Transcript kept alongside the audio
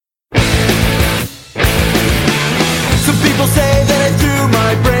People say that I threw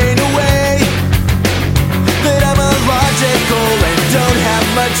my brain away, that I'm illogical and don't have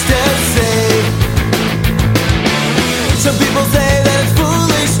much to say. Some people say that it's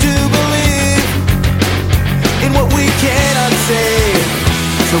foolish to believe in what we cannot say.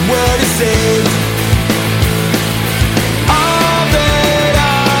 Some world is saved. All that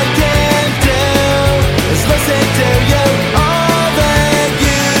I can do is listen to you. All that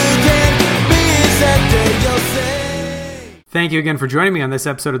you can be is after you'll say. Thank you again for joining me on this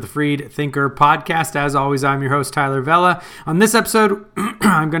episode of the Freed Thinker Podcast. As always, I'm your host, Tyler Vela. On this episode,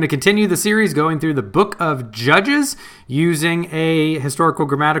 I'm going to continue the series going through the book of Judges using a historical,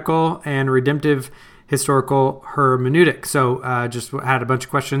 grammatical, and redemptive historical hermeneutic. So just had a bunch of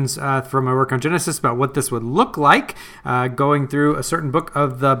questions from my work on Genesis about what this would look like going through a certain book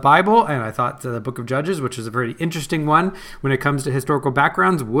of the Bible. And I thought the book of Judges, which is a very interesting one when it comes to historical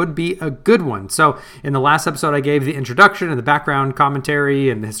backgrounds, would be a good one. So in the last episode, I gave the introduction and the background commentary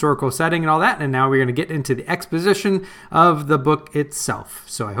and the historical setting and all that. And now we're going to get into the exposition of the book itself.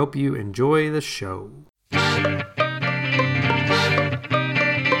 So I hope you enjoy the show.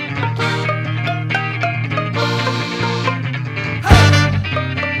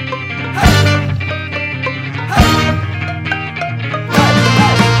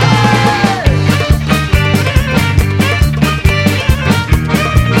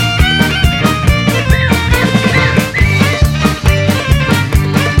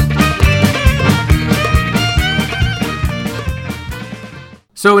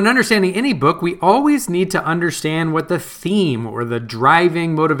 So in understanding any book, we always need to understand what the theme or the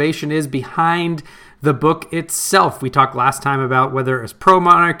driving motivation is behind the book itself. We talked last time about whether it's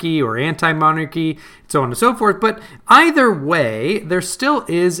pro-monarchy or anti-monarchy, so on and so forth. But either way, there still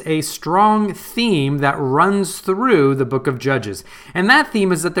is a strong theme that runs through the book of Judges. And that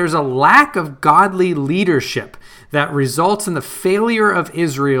theme is that there's a lack of godly leadership that results in the failure of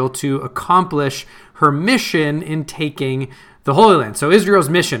Israel to accomplish her mission in taking the Holy Land. So Israel's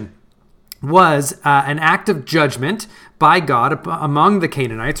mission was an act of judgment by God among the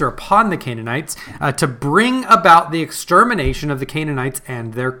Canaanites or upon the Canaanites to bring about the extermination of the Canaanites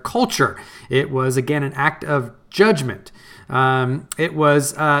and their culture. It was, again, an act of judgment. It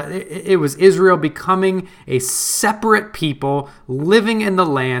was Israel becoming a separate people living in the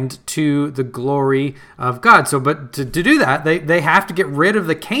land to the glory of God. So, but to do that, they have to get rid of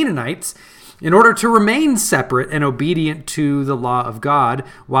the Canaanites in order to remain separate and obedient to the law of God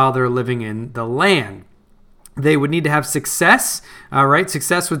while they're living in the land. They would need to have success, right?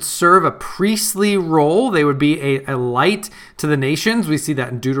 Success would serve a priestly role. They would be a light to the nations. We see that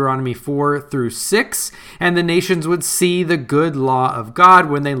in Deuteronomy 4-6. And the nations would see the good law of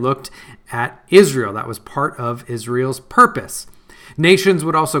God when they looked at Israel. That was part of Israel's purpose. Nations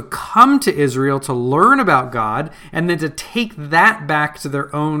would also come to Israel to learn about God and then to take that back to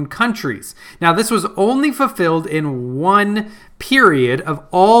their own countries. Now, this was only fulfilled in one period of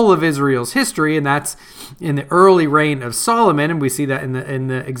all of Israel's history, and that's in the early reign of Solomon. And we see that in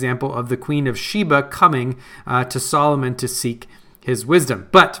the example of the Queen of Sheba coming to Solomon to seek his wisdom.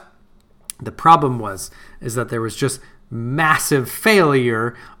 But the problem is that there was just massive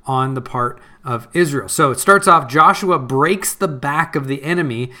failure on the part of Israel. So it starts off, Joshua breaks the back of the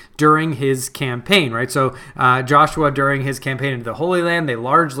enemy during his campaign, right? So Joshua, during his campaign into the Holy Land, they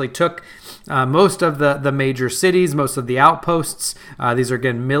largely took most of the major cities, most of the outposts. These are,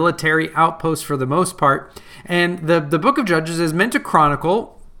 again, military outposts for the most part. And the book of Judges is meant to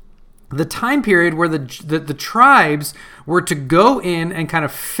chronicle the time period where the tribes were to go in and kind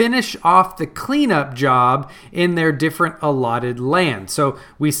of finish off the cleanup job in their different allotted lands. So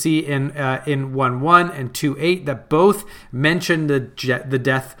we see in 1:1 and 2:8 that both mention the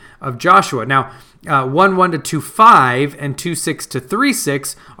death of Joshua. Now, 1:1 to 2:5 and 2:6 to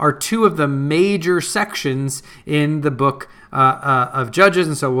 3:6 are two of the major sections in the book of Judges,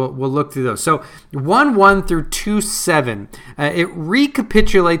 and so we'll look through those. So 1:1 through 2:7, it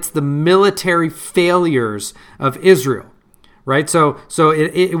recapitulates the military failures of Israel, right? So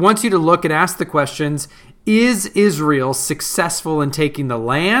it wants you to look and ask the questions: is Israel successful in taking the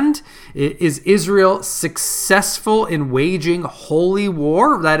land? Is Israel successful in waging holy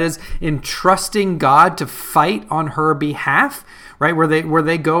war? That is, in trusting God to fight on her behalf, right? Were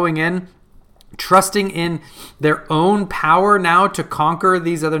they going in trusting in their own power now to conquer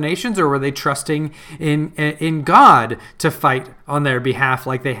these other nations, or were they trusting in God to fight on their behalf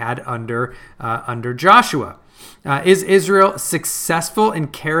like they had under Joshua? Is Israel successful in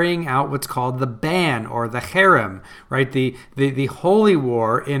carrying out what's called the ban or the herem, right? The holy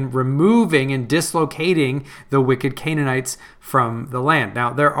war in removing and dislocating the wicked Canaanites from the land.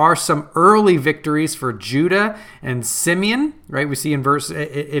 Now, there are some early victories for Judah and Simeon, right? We see in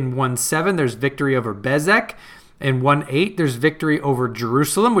 1:7, there's victory over Bezek. In 1:8, there's victory over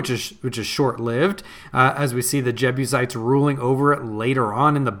Jerusalem, which is short-lived, as we see the Jebusites ruling over it later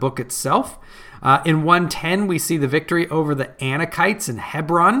on in the book itself. In 1:10, we see the victory over the Anakites in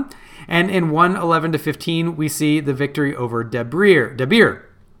Hebron. And in 1:11 to 15, we see the victory over Debir.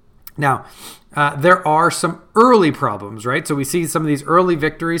 Now, there are some early problems, right? So we see some of these early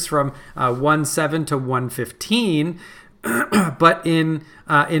victories from 1:7 to 1:15. But in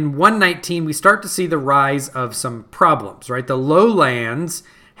 1:19, we start to see the rise of some problems, right? The lowlands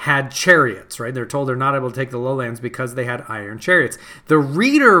had chariots, right? They're told they're not able to take the lowlands because they had iron chariots. The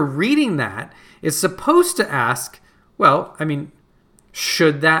reader reading that is supposed to ask, well, I mean,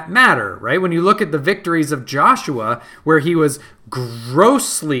 should that matter, right? When you look at the victories of Joshua, where he was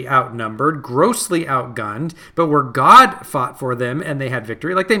grossly outnumbered, grossly outgunned, but where God fought for them and they had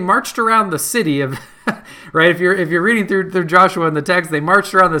victory, like they marched around the city of, right? If you're reading through Joshua in the text, they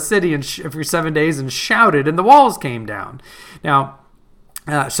marched around the city and for 7 days and shouted, and the walls came down. Now,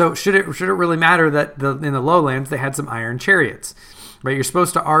 so should it really matter that in the lowlands they had some iron chariots? Right, you're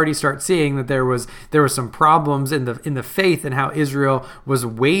supposed to already start seeing that there was some problems in the faith and how Israel was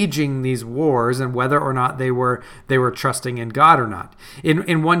waging these wars and whether or not they were trusting in God or not.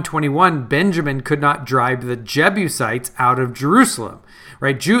 In 121, Benjamin could not drive the Jebusites out of Jerusalem.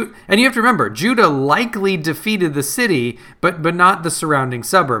 Right, and you have to remember, Judah likely defeated the city, but not the surrounding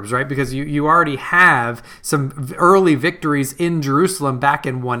suburbs, right? Because you already have some early victories in Jerusalem back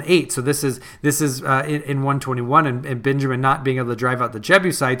in 1:8. So this is in 121, and Benjamin not being able to drive out the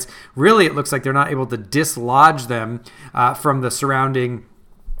Jebusites. Really, it looks like they're not able to dislodge them from the surrounding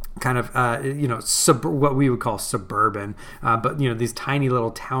kind of, what we would call suburban, but, these tiny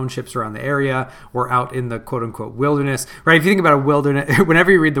little townships around the area or out in the quote unquote wilderness, right? If you think about a wilderness,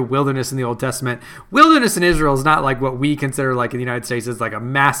 whenever you read the wilderness in the Old Testament, wilderness in Israel is not like what we consider like in the United States is like a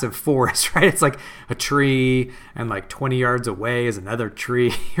massive forest, right? It's like a tree and like 20 yards away is another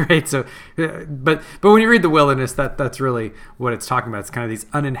tree, right? So, but when you read the wilderness, that's really what it's talking about. It's kind of these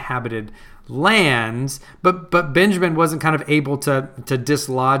uninhabited lands, but Benjamin wasn't kind of able to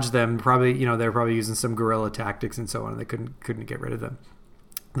dislodge them. Probably, they were probably using some guerrilla tactics and so on, and they couldn't get rid of them.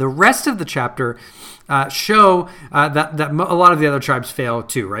 The rest of the chapter show that a lot of the other tribes fail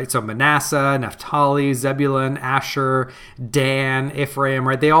too, right? So Manasseh, Naphtali, Zebulun, Asher, Dan, Ephraim,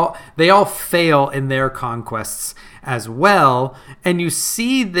 right? They all fail in their conquests as well. And you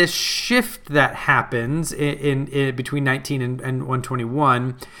see this shift that happens in between 19 and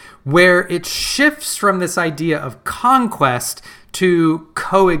 121, where it shifts from this idea of conquest to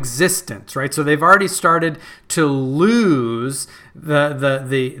coexistence, right? So they've already started to lose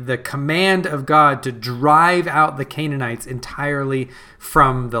the command of God to drive out the Canaanites entirely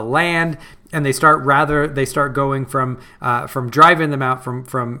from the land, and they start going from driving them out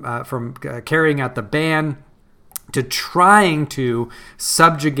from carrying out the ban to trying to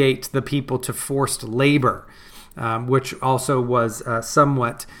subjugate the people to forced labor, which also was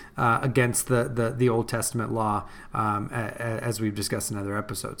somewhat against the Old Testament law, as we've discussed in other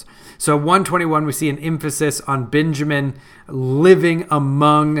episodes. So 121, we see an emphasis on Benjamin living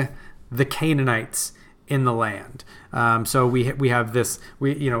among the Canaanites in the land. So we have this,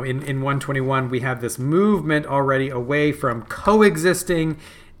 in 121, we have this movement already away from coexisting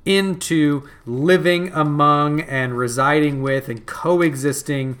into living among and residing with and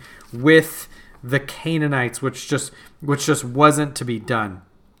coexisting with the Canaanites, which just wasn't to be done.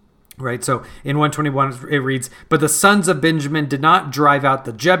 Right, so in 121 it reads, "But the sons of Benjamin did not drive out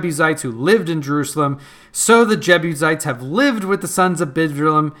the Jebusites who lived in Jerusalem, so the Jebusites have lived with the sons of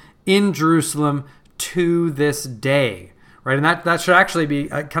Benjamin in Jerusalem to this day." Right, and that should actually be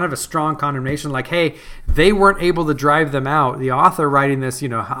kind of a strong condemnation, like, hey, they weren't able to drive them out. The author writing this,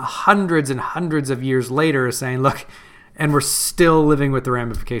 hundreds and hundreds of years later is saying, look, and we're still living with the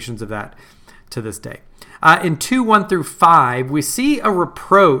ramifications of that to this day. In 2:1 through 5, we see a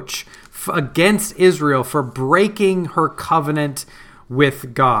reproach against Israel for breaking her covenant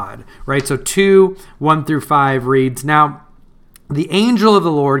with God. Right, so 2:1 through 5 reads, "Now the angel of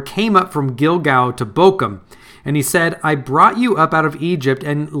the Lord came up from Gilgal to Bochum, and he said, I brought you up out of Egypt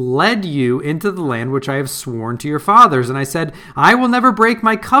and led you into the land which I have sworn to your fathers. And I said, I will never break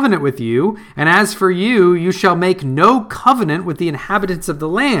my covenant with you. And as for you, you shall make no covenant with the inhabitants of the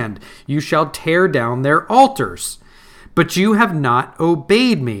land. You shall tear down their altars. But you have not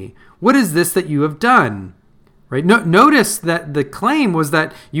obeyed me. What is this that you have done? right? Notice that the claim was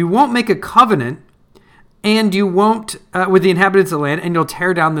that you won't make a covenant and you won't, with the inhabitants of the land, and you'll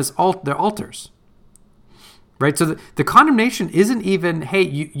tear down their altars. Right? So the condemnation isn't even, hey,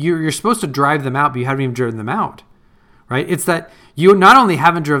 you're supposed to drive them out, but you haven't even driven them out. Right? It's that you not only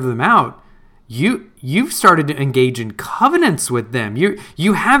haven't driven them out, you've started to engage in covenants with them.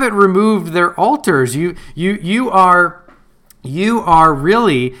 You haven't removed their altars. You are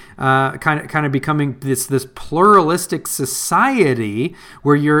really kind of becoming this pluralistic society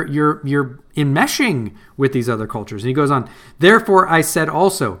where you're enmeshing with these other cultures. And he goes on, therefore I said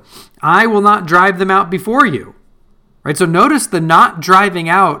also, I will not drive them out before you. Right? So notice the not driving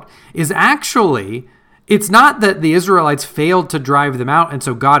out is actually, it's not that the Israelites failed to drive them out and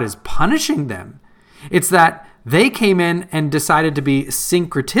so God is punishing them. It's that they came in and decided to be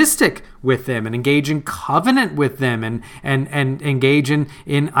syncretistic with them and engage in covenant with them and engage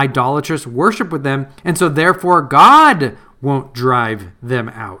in idolatrous worship with them. And so therefore God won't drive them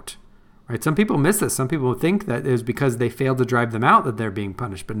out. Right? Some people miss this. Some people think that it was because they failed to drive them out that they're being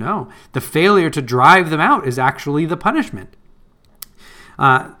punished. But no, the failure to drive them out is actually the punishment.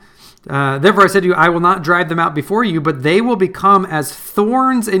 Therefore I said to you, I will not drive them out before you, but they will become as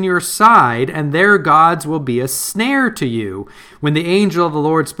thorns in your side, and their gods will be a snare to you. When the angel of the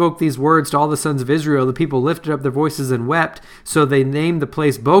Lord spoke these words to all the sons of Israel, the people lifted up their voices and wept. So they named the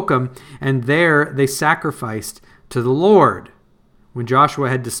place Bochum, and there they sacrificed to the Lord. When Joshua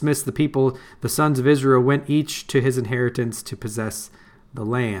had dismissed the people, the sons of Israel went each to his inheritance to possess the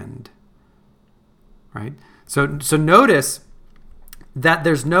land. Right? So notice that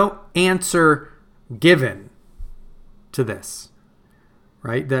there's no answer given to this,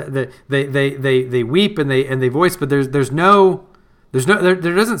 right? They weep and they voice, but there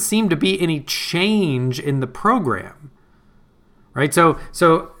doesn't seem to be any change in the program, right? So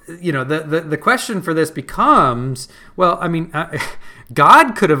the question for this becomes, well, I mean,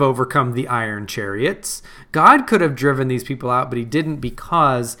 God could have overcome the iron chariots. God could have driven these people out, but he didn't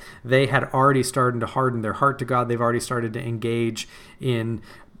because they had already started to harden their heart to God. They've already started to engage in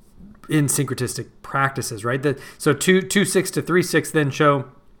syncretistic practices, right? So 2:6 to 3:6 then show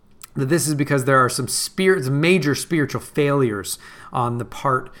that this is because there are some major spiritual failures on the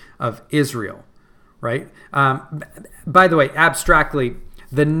part of Israel, right? By the way, abstractly,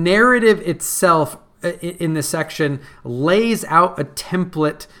 the narrative itself in this section lays out a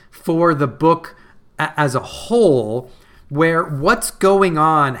template for the book as a whole, where what's going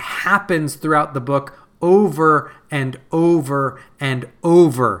on happens throughout the book over and over and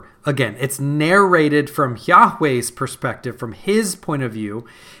over again. It's narrated from Yahweh's perspective, from his point of view.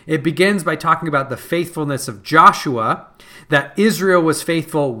 It begins by talking about the faithfulness of Joshua, that Israel was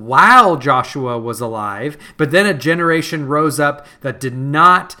faithful while Joshua was alive, but then a generation rose up that did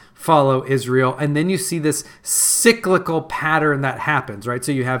not follow Israel. And then you see this cyclical pattern that happens, right?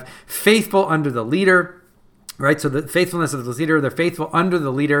 So you have faithful under the leader, right? So the faithfulness of the leader, they're faithful under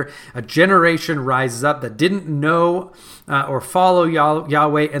the leader. A generation rises up that didn't know or follow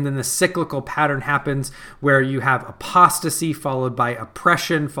Yahweh. And then the cyclical pattern happens where you have apostasy followed by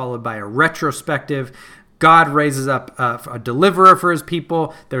oppression, followed by a retrospective. God raises up a deliverer for his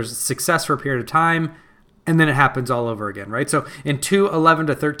people. There's success for a period of time. And then it happens all over again, right? So in 2:11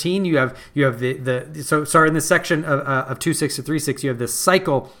 to 13, you have in this section of 2:6 to 3:6, you have this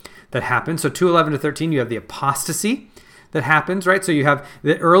cycle that happens. So 2:11 to 13, you have the apostasy that happens, right? So you have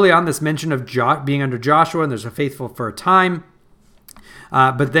early on this mention of being under Joshua, and there's a faithful for a time.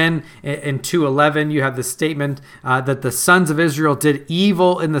 But then in 2:11, you have the statement that the sons of Israel did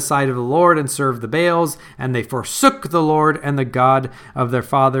evil in the sight of the Lord and served the Baals, and they forsook the Lord and the God of their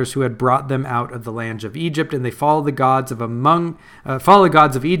fathers who had brought them out of the land of Egypt, and they followed the gods of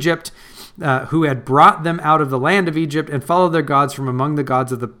Egypt, who had brought them out of the land of Egypt, and followed their gods from among the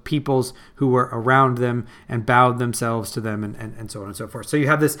gods of the peoples who were around them, and bowed themselves to them, and so on and so forth. So you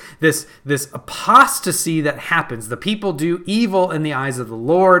have this apostasy that happens. The people do evil in the eyes of the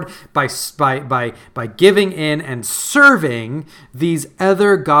Lord by giving in and serving these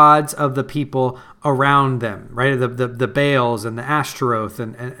other gods of the people around them, right? The Baals and the Ashtaroth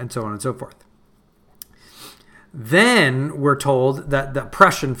and so on and so forth. Then we're told that the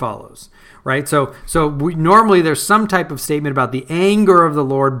oppression follows, right? So normally there's some type of statement about the anger of the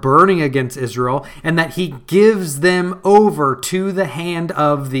Lord burning against Israel, and that he gives them over to the hand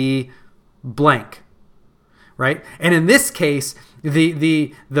of the blank, right? And in this case,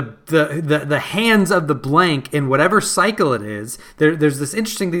 the hands of the blank in whatever cycle it is, there's this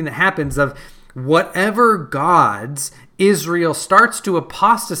interesting thing that happens of whatever gods Israel starts to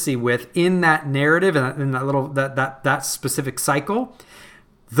apostasy with in that narrative and in that specific cycle,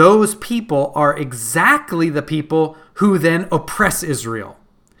 those people are exactly the people who then oppress Israel.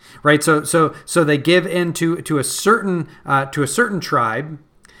 Right, so they give in to a certain tribe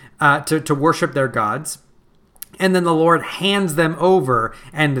to worship their gods, and then the Lord hands them over,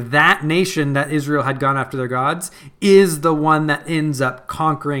 and that nation that Israel had gone after their gods is the one that ends up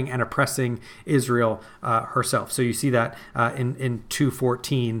conquering and oppressing Israel herself. So you see that in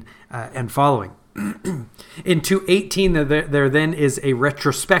 2:14 and following. In 2:18, there then is a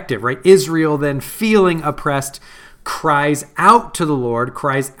retrospective, right? Israel then feeling oppressed cries out to the Lord,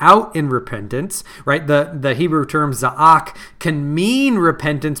 cries out in repentance, right? The Hebrew term za'ak can mean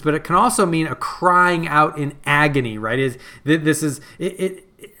repentance, but it can also mean a crying out in agony, right? This is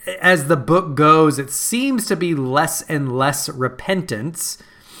as the book goes, it seems to be less and less repentance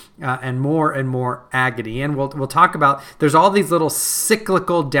and more agony. And we'll talk about, there's all these little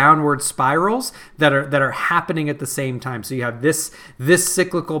cyclical downward spirals that are happening at the same time. So you have this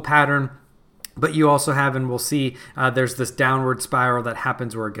cyclical pattern, but you also have, and we'll see, there's this downward spiral that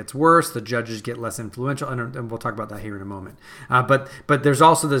happens where it gets worse. The judges get less influential, and we'll talk about that here in a moment. But there's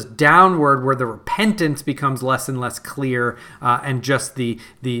also this downward where the repentance becomes less and less clear, and just the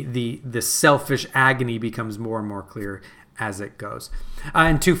selfish agony becomes more and more clear as it goes.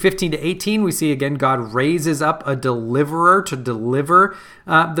 In 2:15 to 18, we see again God raises up a deliverer to deliver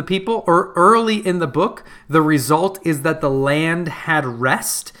the people. Or early in the book, the result is that the land had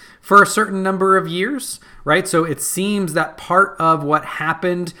rest for a certain number of years, right? So it seems that part of what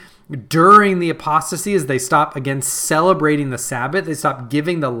happened during the apostasy is they stopped, again, celebrating the Sabbath. They stopped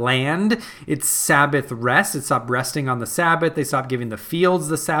giving the land its Sabbath rest. It stopped resting on the Sabbath. They stopped giving the fields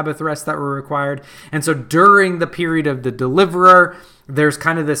the Sabbath rest that were required. And so during the period of the deliverer, there's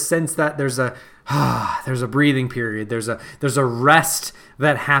kind of this sense that there's a breathing period. There's a rest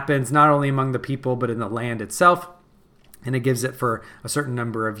that happens not only among the people, but in the land itself. And it gives it for a certain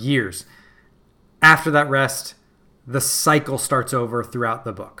number of years. After that rest, the cycle starts over throughout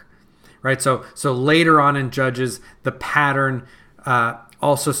the book, right? So later on in Judges, the pattern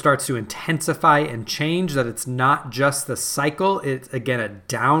also starts to intensify and change, that it's not just the cycle. It's, again, a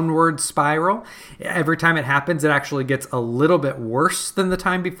downward spiral. Every time it happens, it actually gets a little bit worse than the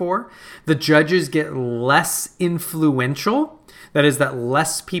time before. The judges get less influential. That is, that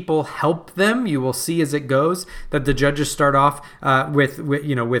less people help them. You will see as it goes that the judges start off with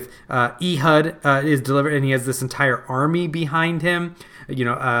Ehud is delivered, and he has this entire army behind him.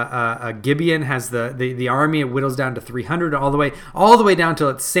 Gibeon has the army. It whittles down to 300 all the way down till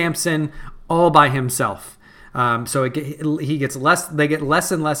it's Samson all by himself. So he gets less. They get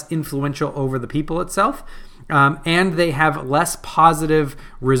less and less influential over the people itself. And they have less positive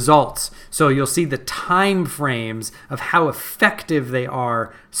results. So you'll see the time frames of how effective they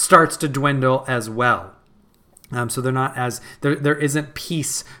are starts to dwindle as well. So they're not as there isn't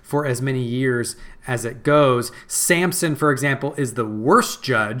peace for as many years as it goes. Samson, for example, is the worst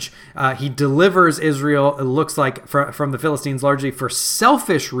judge. He delivers Israel, it looks like, from the Philistines largely for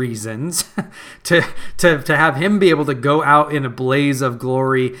selfish reasons, to have him be able to go out in a blaze of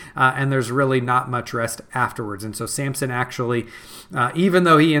glory, and there's really not much rest afterwards. And so Samson actually, even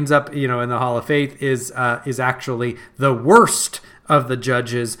though he ends up in the Hall of Faith, is actually the worst of the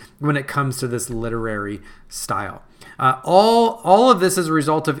judges when it comes to this literary style. All of this is a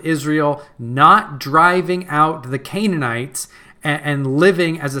result of Israel not driving out the Canaanites and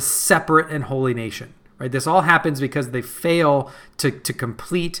living as a separate and holy nation. Right? This all happens because they fail to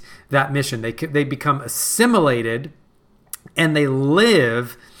complete that mission. They become assimilated, and they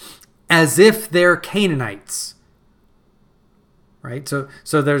live as if they're Canaanites. Right?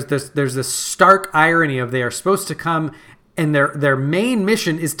 So there's this stark irony of they are supposed to come, and their main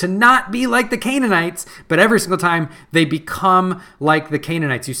mission is to not be like the Canaanites, but every single time they become like the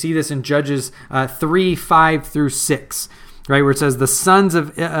Canaanites. You see this in Judges 3:5 through 6, right, where it says, the sons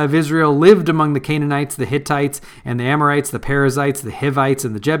of Israel lived among the Canaanites, the Hittites, and the Amorites, the Perizzites, the Hivites,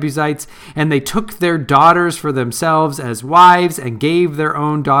 and the Jebusites, and they took their daughters for themselves as wives and gave their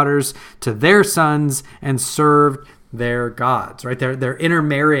own daughters to their sons and served their gods. Right? They're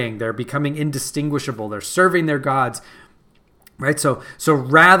intermarrying. They're becoming indistinguishable. They're serving their gods. Right, so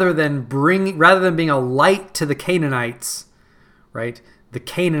rather than being a light to the Canaanites, right, the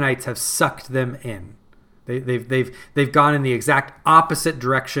Canaanites have sucked them in. They've gone in the exact opposite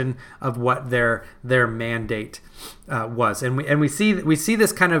direction of what their mandate was, and we see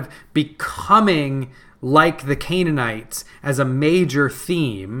this kind of becoming like the Canaanites as a major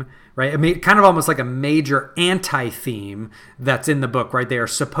theme. Right, kind of almost like a major anti-theme that's in the book. Right, they are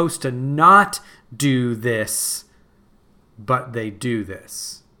supposed to not do this, but they do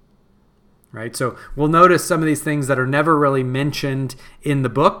this. right? So we'll notice some of these things that are never really mentioned in the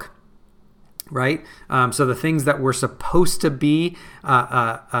book, right? So the things that were supposed to be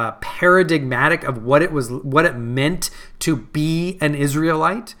paradigmatic of what it meant to be an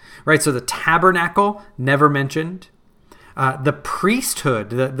Israelite, right? So the tabernacle, never mentioned. The priesthood,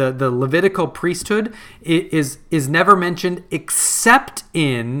 the Levitical priesthood is never mentioned except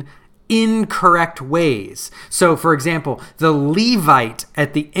in incorrect ways. So, for example, the Levite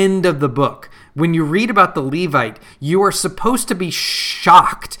at the end of the book, when you read about the Levite, you are supposed to be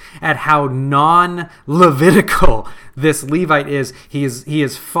shocked at how non-Levitical this Levite is. He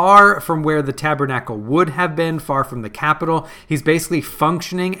is far from where the tabernacle would have been, far from the capital. He's basically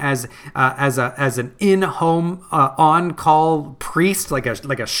functioning as an in-home on-call priest, like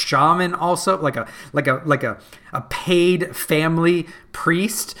a shaman, also like a paid family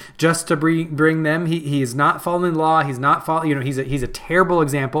priest, just to bring them. He is not following the law. He's not following. He's a terrible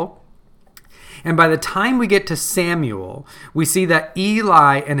example. And by the time we get to Samuel, we see that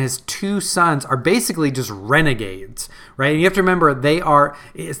Eli and his two sons are basically just renegades, right? And you have to remember, the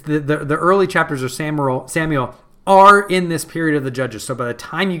early chapters of Samuel are in this period of the Judges. So by the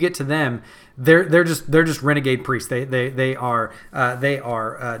time you get to them, they're just renegade priests. They are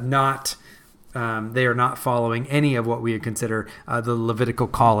not following any of what we would consider the Levitical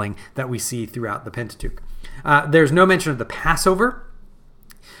calling that we see throughout the Pentateuch. There's no mention of the Passover.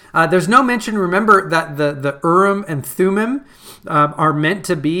 There's no mention, remember, that the Urim and Thummim are meant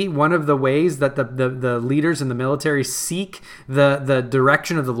to be one of the ways that the leaders in the military seek the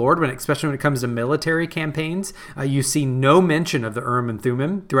direction of the Lord, especially when it comes to military campaigns. You see no mention of the Urim and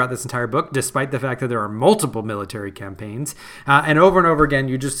Thummim throughout this entire book, despite the fact that there are multiple military campaigns. And over again,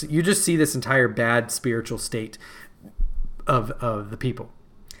 you just see this entire bad spiritual state of the people.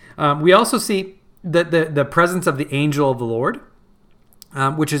 We also see the presence of the angel of the Lord.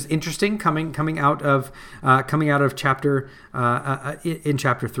 Which is interesting, coming out of chapter in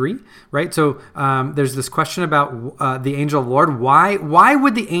chapter 3, right? So there's this question about the angel of the Lord. Why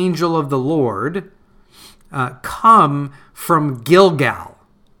would the angel of the Lord come from Gilgal?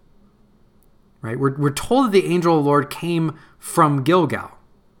 Right? We're told that the angel of the Lord came from Gilgal,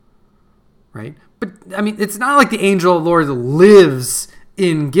 right? But I mean, it's not like the angel of the Lord lives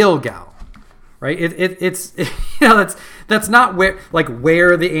in Gilgal, right? It's that's not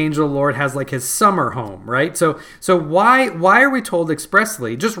where the angel of the Lord has his summer home, right? So why are we told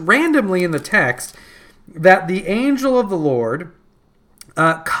expressly, just randomly in the text, that the angel of the Lord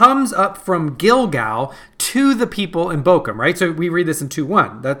comes up from Gilgal to the people in Bochum, right? So we read this in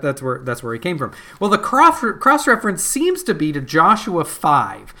 2:1. That's where he came from. Well, the cross reference seems to be to Joshua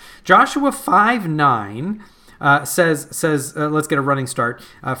 5. Joshua 5:9. Says let's get a running start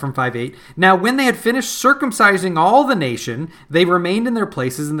from 5:8. Now, when they had finished circumcising all the nation, they remained in their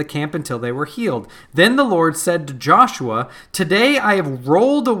places in the camp until they were healed. Then the Lord said to Joshua, "Today I have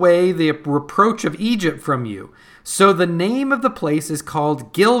rolled away the reproach of Egypt from you." So the name of the place is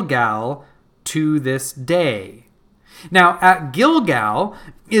called Gilgal to this day. Now, at Gilgal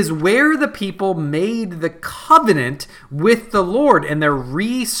is where the people made the covenant with the Lord, and they're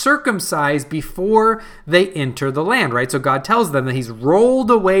re-circumcised before they enter the land, right? So God tells them that he's rolled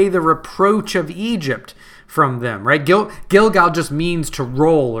away the reproach of Egypt from them, right? Gilgal just means to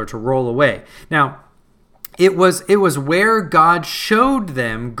roll or to roll away. Now, it was where God showed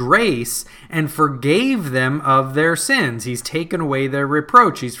them grace and forgave them of their sins. He's taken away their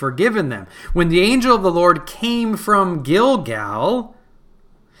reproach. He's forgiven them. When the angel of the Lord came from Gilgal,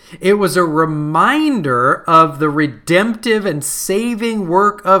 it was a reminder of the redemptive and saving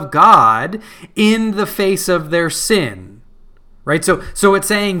work of God in the face of their sin. Right? So it's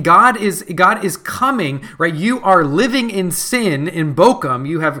saying God is coming, right? You are living in sin in Bochum.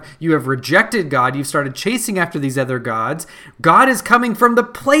 You have rejected God. You've started chasing after these other gods. God is coming from the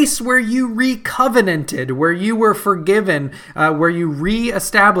place where you recovenanted, where you were forgiven, where you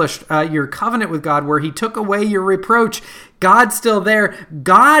reestablished your covenant with God, where he took away your reproach. God's still there.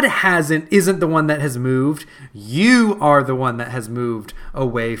 God isn't the one that has moved. You are the one that has moved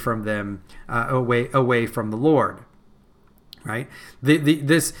away from them, away from the Lord. Right?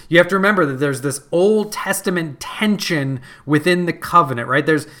 This you have to remember that there's this Old Testament tension within the covenant, right?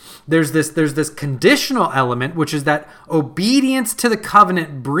 There's this conditional element, which is that obedience to the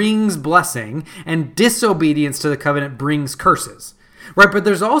covenant brings blessing and disobedience to the covenant brings curses. Right, but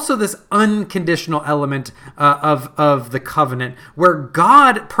there's also this unconditional element of the covenant where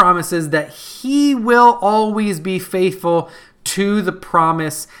God promises that he will always be faithful to the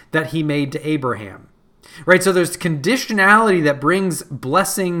promise that he made to Abraham. Right, so there's conditionality that brings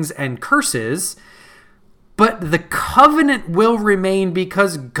blessings and curses, but the covenant will remain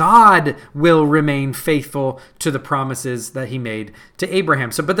because God will remain faithful to the promises that he made to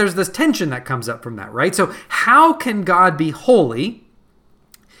Abraham. But there's this tension that comes up from that, right? So how can God be holy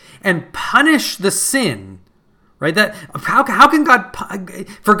and punish the sin, right? That how can God,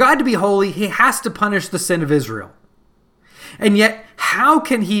 for God to be holy, he has to punish the sin of Israel. And yet, how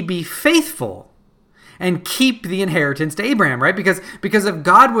can he be faithful and keep the inheritance to Abraham, right? Because if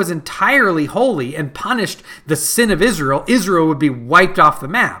God was entirely holy and punished the sin of Israel, Israel would be wiped off the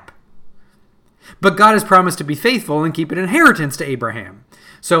map. But God has promised to be faithful and keep an inheritance to Abraham.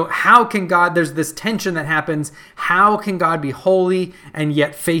 So how can God, there's this tension that happens, how can God be holy and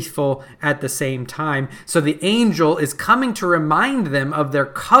yet faithful at the same time? So the angel is coming to remind them of their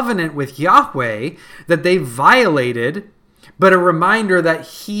covenant with Yahweh that they violated, but a reminder that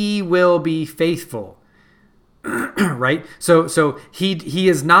he will be faithful. Right? So he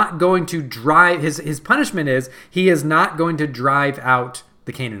is not going to drive, his punishment is he is not going to drive out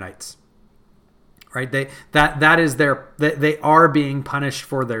the Canaanites. Right? They are being punished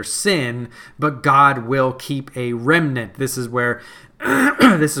for their sin, but God will keep a remnant. This is where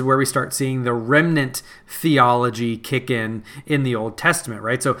we start seeing the remnant theology kick in the Old Testament,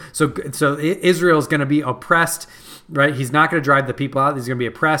 right? So Israel is going to be oppressed, right? He's not going to drive the people out. He's going to be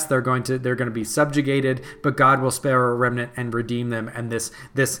oppressed. They're going to be subjugated, but God will spare a remnant and redeem them. And this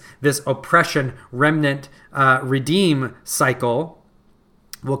oppression remnant redeem cycle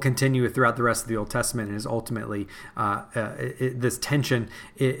will continue throughout the rest of the Old Testament, and is ultimately this tension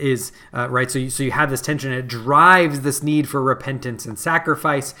is right. So you have this tension. It drives this need for repentance and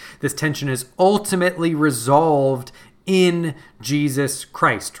sacrifice. This tension is ultimately resolved in Jesus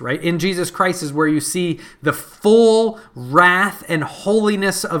Christ, right? In Jesus Christ is where you see the full wrath and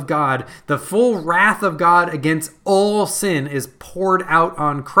holiness of God. The full wrath of God against all sin is poured out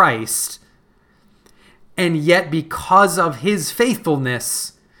on Christ. And yet, because of his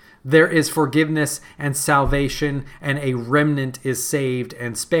faithfulness, there is forgiveness and salvation, and a remnant is saved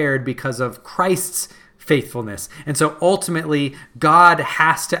and spared because of Christ's faithfulness. And so ultimately, God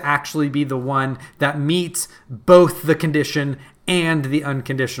has to actually be the one that meets both the condition and the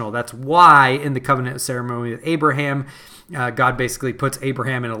unconditional. That's why in the covenant ceremony with Abraham, God basically puts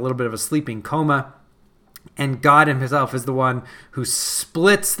Abraham in a little bit of a sleeping coma. And God himself is the one who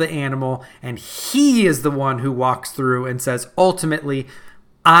splits the animal, and he is the one who walks through and says, ultimately,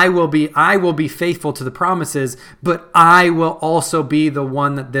 I will be faithful to the promises, but I will also be the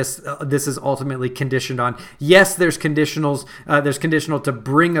one that this is ultimately conditioned on. Yes, there's conditionals. There's conditional to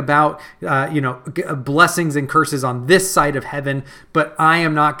bring about blessings and curses on this side of heaven, but I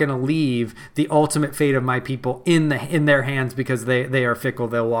am not going to leave the ultimate fate of my people in their hands because they are fickle.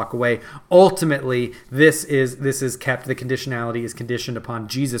 They'll walk away. Ultimately, this is kept. The conditionality is conditioned upon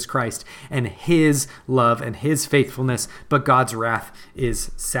Jesus Christ and his love and his faithfulness, but God's wrath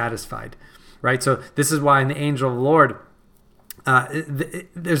is satisfied, right? So this is why in the angel of the Lord,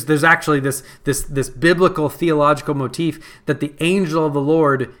 there's actually this biblical theological motif that the angel of the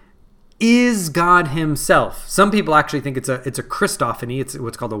Lord is God himself. Some people actually think it's a Christophany. It's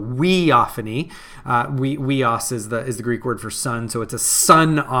what's called a weophany. Weos is the Greek word for son, so it's a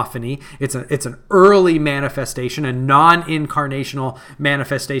sonophany. It's an early manifestation, a non-incarnational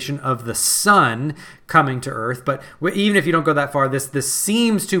manifestation of the Son coming to earth. But even if you don't go that far, this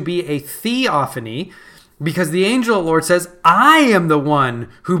seems to be a theophany, because the angel of the Lord says, I am the one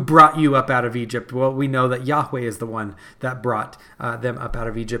who brought you up out of Egypt. Well, we know that Yahweh is the one that brought them up out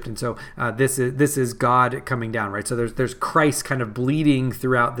of Egypt. And so this is God coming down, right? So there's Christ kind of bleeding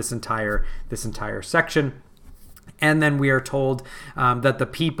throughout this entire section. And then we are told that the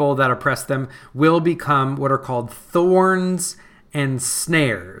people that oppress them will become what are called thorns and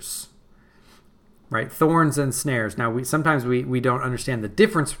snares. Right? Thorns and snares. Now, sometimes we don't understand the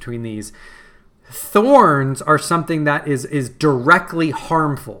difference between these. Thorns are something that is directly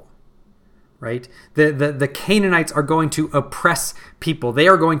harmful, right? The Canaanites are going to oppress people. They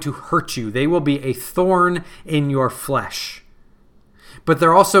are going to hurt you. They will be a thorn in your flesh. But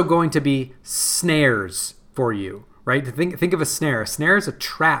they're also going to be snares for you, right? Think of a snare. A snare is a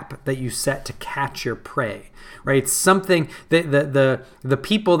trap that you set to catch your prey, right? It's something that the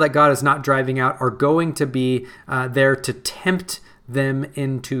people that God is not driving out are going to be there to tempt them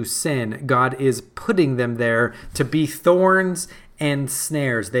into sin. God is putting them there to be thorns and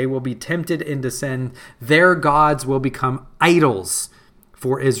snares. They will be tempted into sin. Their gods will become idols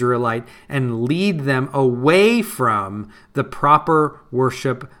for Israelite and lead them away from the proper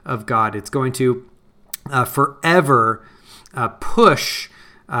worship of God. It's going to forever push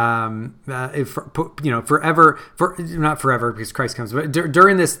forever, not forever because Christ comes, but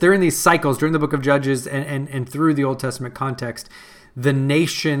during these cycles, during the book of Judges and through the Old Testament context, the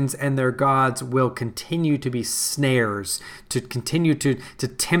nations and their gods will continue to be snares, to continue to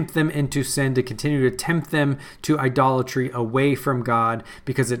tempt them into sin, to continue to tempt them to idolatry away from God,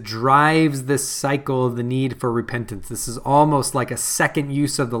 because it drives this cycle of the need for repentance. This is almost like a second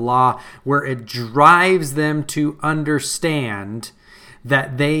use of the law, where it drives them to understand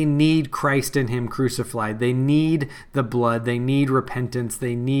that they need Christ and Him crucified. They need the blood. They need repentance.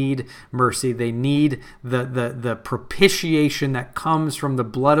 They need mercy. They need the propitiation that comes from the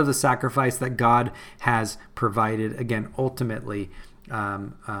blood of the sacrifice that God has provided. Again, ultimately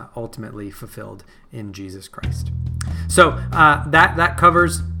fulfilled in Jesus Christ. So that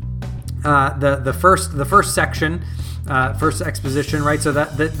covers the first section. First exposition, right? So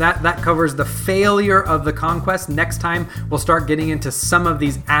that covers the failure of the conquest. Next time, we'll start getting into some of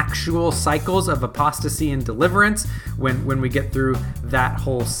these actual cycles of apostasy and deliverance when we get through that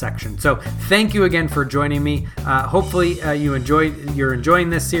whole section. So thank you again for joining me. Hopefully you're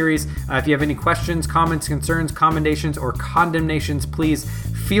enjoying this series. If you have any questions, comments, concerns, commendations, or condemnations, please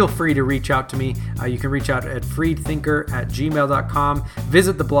feel free to reach out to me. You can reach out at freedthinker@gmail.com.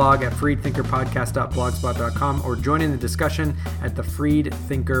 Visit the blog at freedthinkerpodcast.blogspot.com, or join in the discussion at the Freed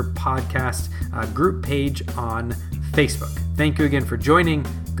Thinker Podcast group page on Facebook. Thank you again for joining.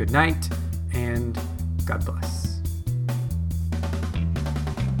 Good night, and God bless.